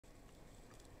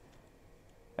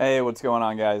Hey, what's going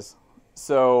on, guys?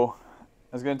 So,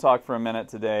 I was going to talk for a minute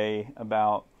today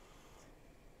about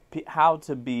how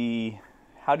do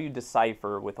you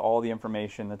decipher with all the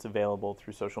information that's available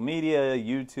through social media,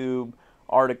 YouTube,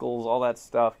 articles, all that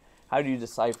stuff. How do you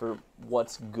decipher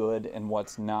what's good and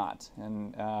what's not?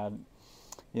 And,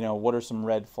 what are some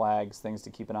red flags, things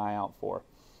to keep an eye out for?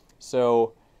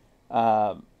 So,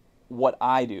 what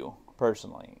I do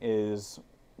personally is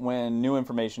when new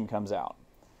information comes out,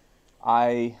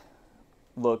 I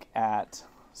look at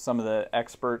some of the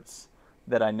experts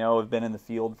that I know have been in the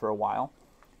field for a while,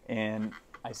 and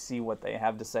I see what they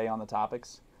have to say on the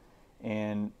topics,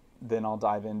 and then I'll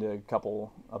dive into a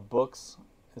couple of books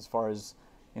as far as,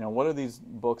 what are these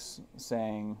books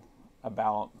saying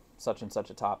about such and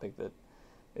such a topic that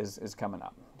is coming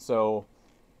up. So,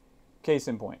 case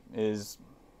in point is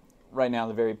right now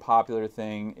the very popular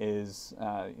thing is,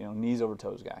 Knees Over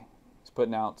Toes guy. He's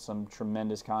putting out some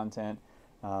tremendous content,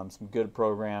 some good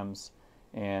programs,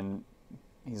 and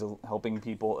he's helping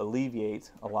people alleviate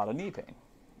a lot of knee pain.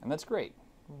 And that's great.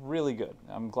 Really good.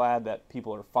 I'm glad that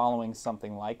people are following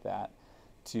something like that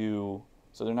so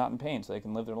they're not in pain, so they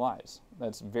can live their lives.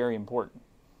 That's very important.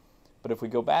 But if we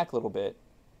go back a little bit,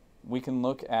 we can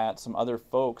look at some other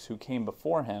folks who came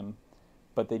before him,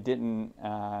 but they didn't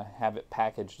have it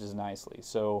packaged as nicely.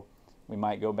 So we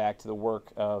might go back to the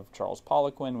work of Charles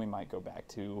Poliquin. We might go back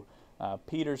to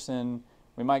Peterson.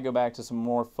 We might go back to some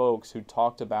more folks who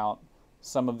talked about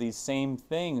some of these same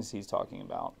things he's talking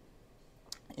about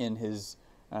in his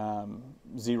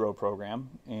Zero program,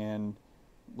 and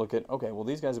look at, okay, well,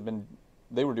 these guys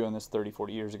they were doing this 30,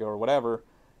 40 years ago or whatever.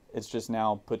 It's just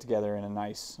now put together in a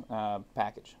nice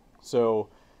package. So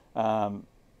I've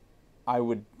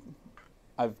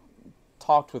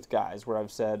talked with guys where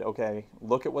I've said, okay,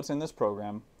 look at what's in this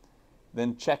program,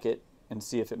 then check it and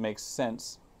see if it makes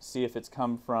sense, see if it's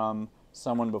come from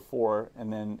someone before,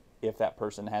 and then if that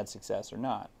person had success or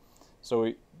not.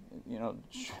 So,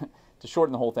 to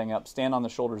shorten the whole thing up, stand on the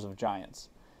shoulders of giants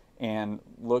and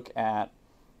look at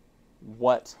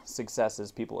what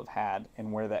successes people have had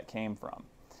and where that came from.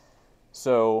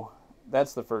 So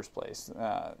that's the first place.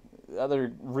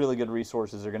 Other really good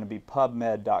resources are going to be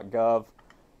pubmed.gov.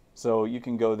 So you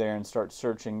can go there and start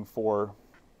searching for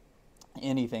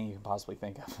anything you can possibly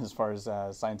think of as far as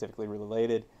scientifically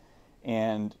related,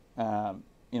 and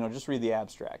just read the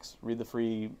abstracts, read the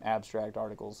free abstract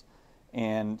articles,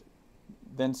 and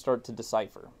then start to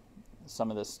decipher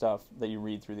some of this stuff that you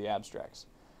read through the abstracts.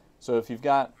 So if you've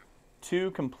got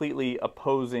two completely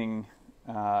opposing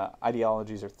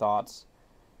ideologies or thoughts,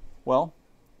 well,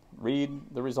 read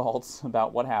the results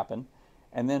about what happened,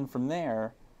 and then from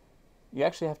there you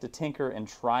actually have to tinker and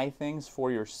try things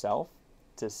for yourself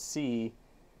to see,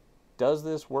 does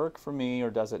this work for me or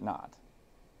does it not?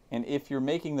 And if you're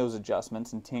making those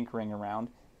adjustments and tinkering around,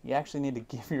 you actually need to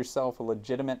give yourself a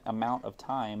legitimate amount of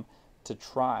time to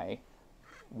try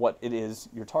what it is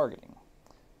you're targeting.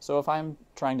 So if I'm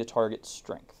trying to target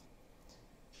strength,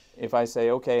 if I say,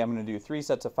 okay, I'm going to do 3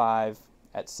 sets of 5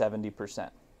 at 70%,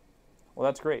 well,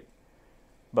 that's great.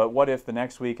 But what if the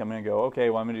next week I'm going to go, okay,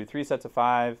 well, I'm going to do 3 sets of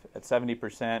 5 at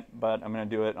 70%, but I'm going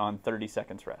to do it on 30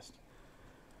 seconds rest.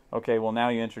 Okay, well, now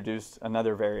you introduced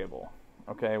another variable.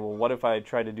 Okay, well, what if I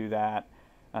try to do that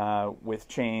with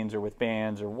chains or with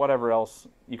bands or whatever else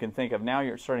you can think of? Now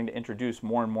you're starting to introduce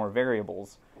more and more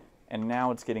variables, and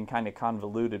now it's getting kind of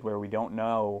convoluted where we don't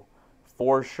know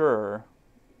for sure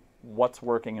what's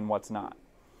working and what's not.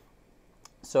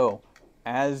 So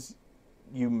as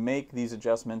you make these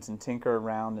adjustments and tinker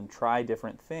around and try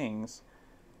different things,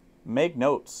 make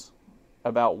notes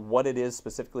about what it is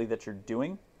specifically that you're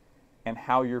doing and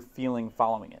how you're feeling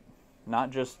following it.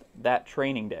 Not just that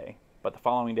training day, but the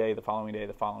following day, the following day,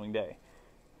 the following day.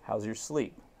 How's your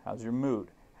sleep? How's your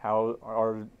mood? How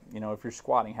are, if you're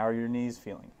squatting, how are your knees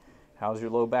feeling? How's your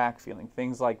low back feeling?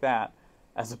 Things like that,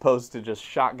 as opposed to just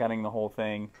shotgunning the whole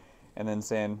thing and then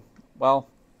saying, well,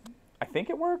 I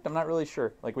think it worked, I'm not really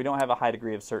sure. Like, we don't have a high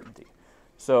degree of certainty.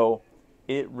 So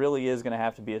it really is going to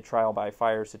have to be a trial by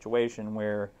fire situation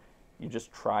where you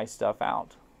just try stuff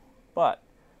out. But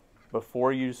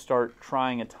before you start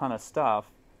trying a ton of stuff,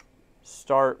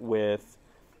 start with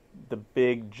the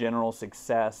big general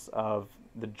success of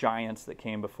the giants that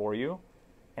came before you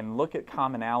and look at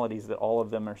commonalities that all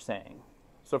of them are saying.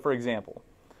 So for example,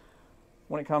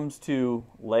 when it comes to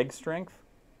leg strength,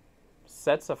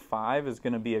 sets of 5 is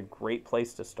going to be a great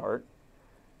place to start.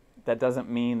 That doesn't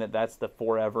mean that that's the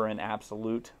forever and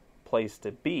absolute place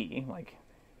to be. Like,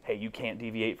 hey, you can't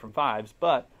deviate from 5s,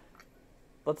 but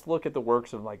let's look at the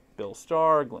works of like Bill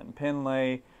Starr, Glenn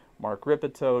Pinlay, Mark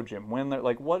Ripito, Jim Wendler.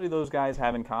 Like, what do those guys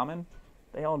have in common?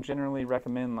 they all generally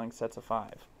recommend like sets of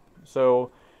 5.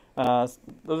 So those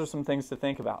are some things to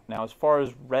think about. Now, as far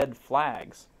as red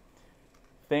flags,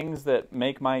 things that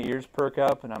make my ears perk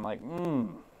up and I'm like,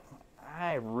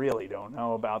 I really don't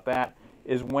know about that,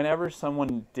 is whenever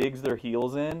someone digs their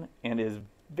heels in and is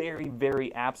very,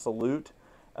 very absolute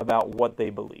about what they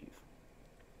believe.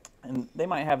 And they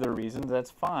might have their reasons,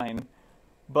 that's fine,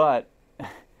 but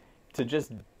to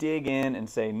just dig in and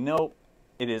say, nope,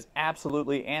 it is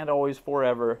absolutely and always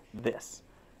forever this,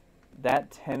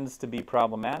 that tends to be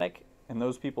problematic, and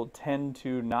those people tend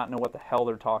to not know what the hell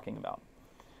they're talking about.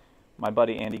 My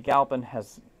buddy Andy Galpin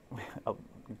has a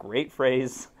great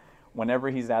phrase whenever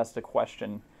he's asked a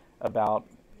question about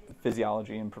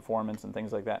physiology and performance and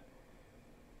things like that.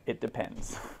 It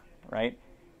depends, right?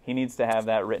 He needs to have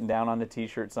that written down on a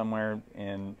t-shirt somewhere,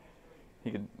 and he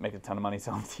could make a ton of money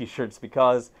selling t-shirts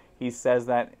because he says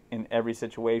that in every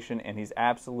situation, and he's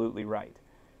absolutely right.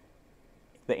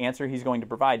 The answer he's going to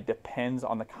provide depends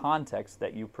on the context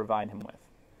that you provide him with.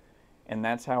 And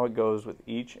that's how it goes with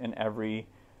each and every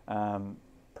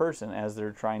person as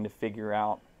they're trying to figure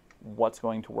out what's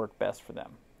going to work best for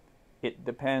them. It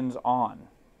depends on,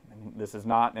 this is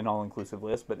not an all-inclusive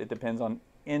list, but it depends on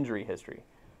injury history,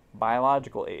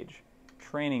 biological age,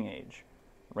 training age,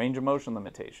 range of motion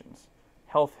limitations,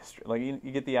 health history. Like,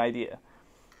 you get the idea.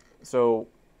 So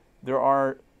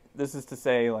this is to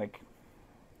say, like,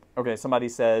 okay, somebody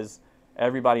says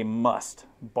everybody must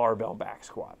barbell back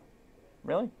squat.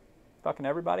 Really? Fucking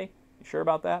everybody? You sure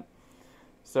about that?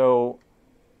 So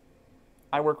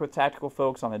I work with tactical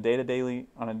folks on a daily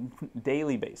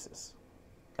basis.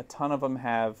 A ton of them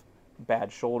have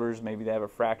bad shoulders. Maybe they have a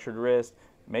fractured wrist.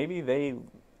 Maybe they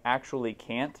actually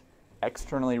can't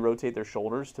externally rotate their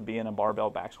shoulders to be in a barbell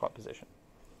back squat position.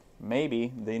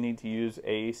 Maybe they need to use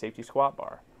a safety squat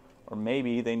bar, or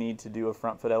maybe they need to do a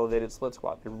front foot elevated split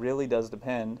squat. It really does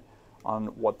depend on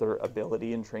what their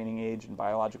ability and training age and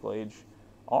biological age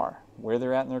are, where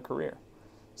they're at in their career.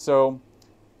 So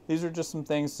these are just some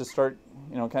things to start,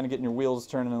 kind of getting your wheels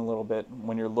turning a little bit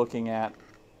when you're looking at,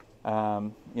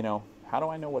 how do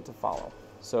I know what to follow?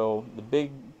 So the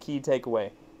big key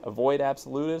takeaway, avoid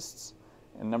absolutists.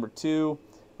 And number 2,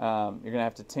 you're going to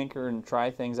have to tinker and try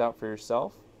things out for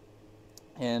yourself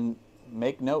and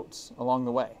make notes along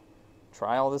the way.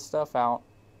 Try all this stuff out,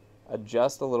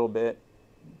 adjust a little bit,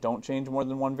 don't change more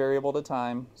than one variable at a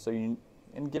time, and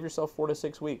give yourself 4 to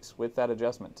 6 weeks with that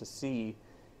adjustment to see,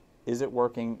 is it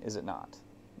working, is it not?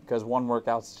 Because one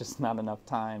workout's just not enough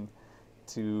time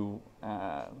to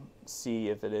see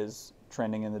if it is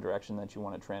trending in the direction that you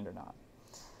want to trend or not.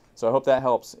 So I hope that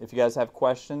helps. If you guys have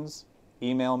questions,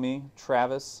 email me,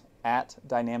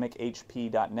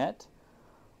 travis@dynamichp.net,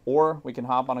 or we can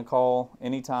hop on a call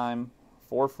anytime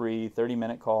for free,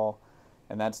 30-minute call,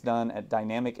 and that's done at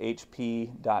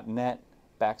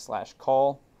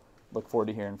dynamichp.net/call. Look forward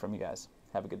to hearing from you guys.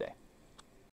 Have a good day.